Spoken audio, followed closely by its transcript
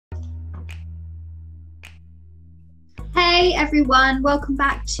Hey everyone, welcome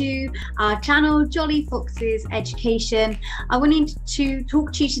back to our channel Jolly Foxes Education. I wanted to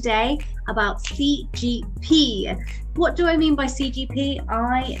talk to you today about CGP. What do I mean by CGP?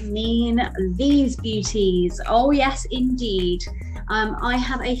 I mean these beauties. Oh yes, indeed. I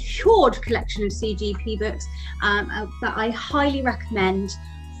have a huge collection of CGP books that I highly recommend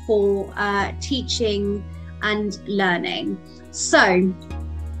for teaching and learning. So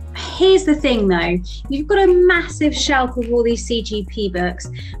here's the thing though, you've got a massive shelf of all these CGP books,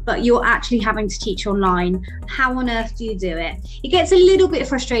 but you're actually having to teach online. How on earth do you do it? It gets a little bit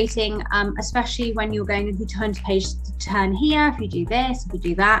frustrating, especially when you're going, if you turn to page to turn here, if you do this, if you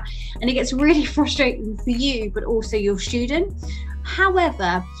do that, and it gets really frustrating for you, but also your student.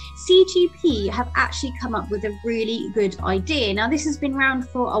 However, CGP have actually come up with a really good idea. Now, this has been around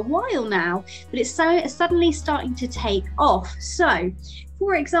for a while now, but it's suddenly starting to take off. So,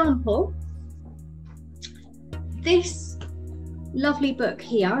 for example, this lovely book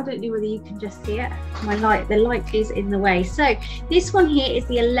here, I don't know whether you can just see it. The light is in the way. So this one here is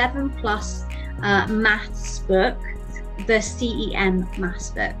the 11 plus maths book, the CEM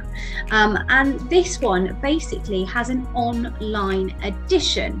maths book. And this one basically has an online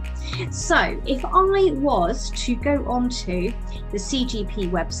edition. So if I was to go onto the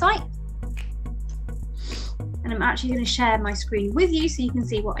CGP website, and I'm actually going to share my screen with you so you can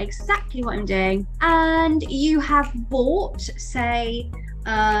see exactly what I'm doing. And you have bought, say,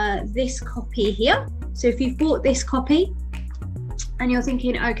 this copy here. So if you've bought this copy and you're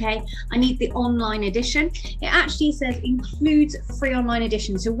thinking, okay, I need the online edition, it actually says includes free online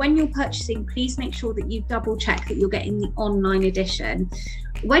edition. So when you're purchasing, please make sure that you double check that you're getting the online edition.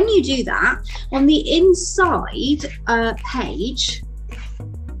 When you do that, on the inside page,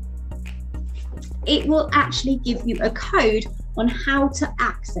 it will actually give you a code on how to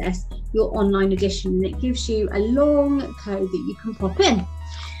access your online edition, and it gives you a long code that you can pop in.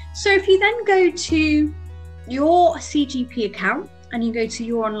 So if you then go to your CGP account and you go to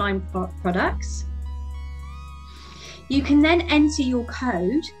your online products, you can then enter your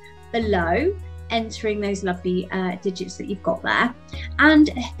code below, entering those lovely digits that you've got there, and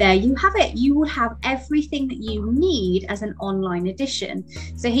there you have it. You will have everything that you need as an online edition.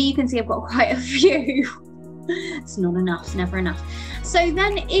 So here you can see I've got quite a few. It's not enough, it's never enough. So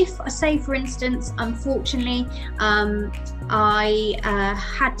then if, say for instance, unfortunately, I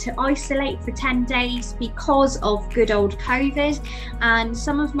had to isolate for 10 days because of good old COVID, and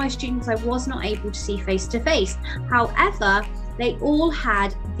some of my students I was not able to see face to face. However, they all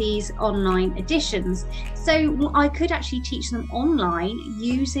had these online editions. So I could actually teach them online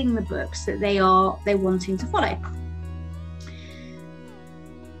using the books that they're wanting to follow.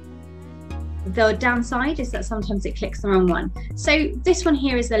 The downside is that sometimes it clicks the wrong one. So this one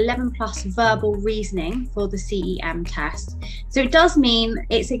here is 11 plus verbal reasoning for the CEM test. So it does mean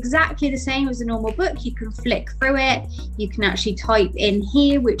it's exactly the same as a normal book. You can flick through it. You can actually type in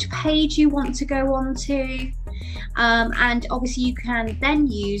here which page you want to go on to. And obviously you can then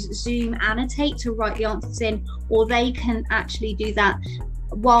use Zoom Annotate to write the answers in, or they can actually do that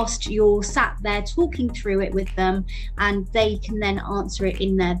whilst you're sat there talking through it with them, and they can then answer it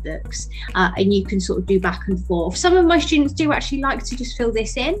in their books, and you can sort of do back and forth. Some of my students do actually like to just fill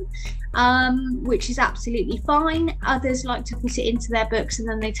this in, which is absolutely fine. Others like to put it into their books and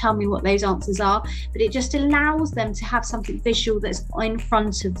then they tell me what those answers are, but it just allows them to have something visual that's in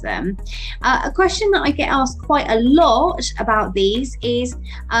front of them. A question that I get asked quite a lot about these is,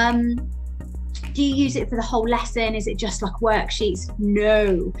 do you use it for the whole lesson? Is it just like worksheets?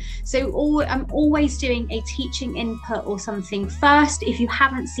 No. So I'm always doing a teaching input or something first. If you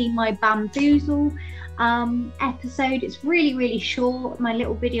haven't seen my Bamboozle episode, it's really short, my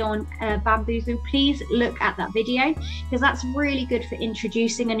little video on Bamboozle, please look at that video, because that's really good for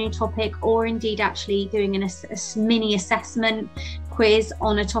introducing a new topic, or indeed actually doing a mini assessment quiz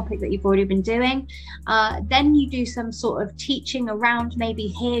on a topic that you've already been doing. Then you do some sort of teaching around, maybe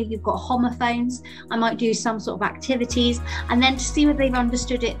here you've got homophones, I might do some sort of activities, and then to see whether they've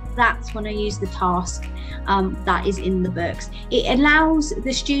understood it, that's when I use the task that is in the books. It allows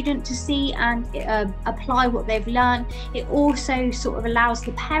the student to see and apply what they've learned. It also sort of allows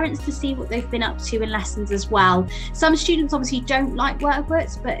the parents to see what they've been up to in lessons as well. Some students obviously don't like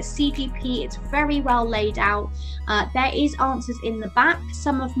workbooks, but CGP, it's very well laid out. There is answers in the back.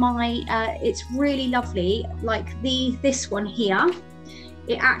 Some of my it's really lovely, like this one here,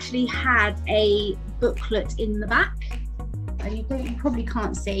 it actually had a booklet in the back. and you probably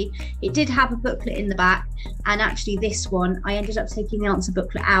can't see, it did have a booklet in the back, and actually this one, I ended up taking the answer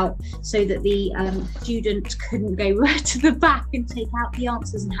booklet out so that the student couldn't go right to the back and take out the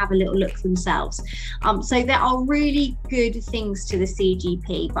answers and have a little look themselves. So there are really good things to the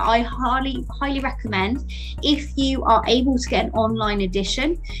CGP, but I highly recommend, if you are able to get an online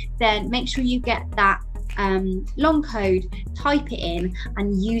edition, then make sure you get that long code, type it in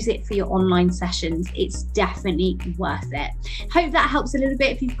and use it for your online sessions. It's definitely worth it. Hope that helps a little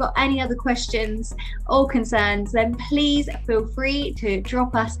bit. If you've got any other questions or concerns, then please feel free to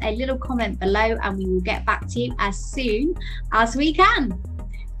drop us a little comment below and we will get back to you as soon as we can.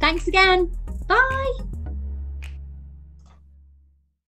 Thanks again. Bye.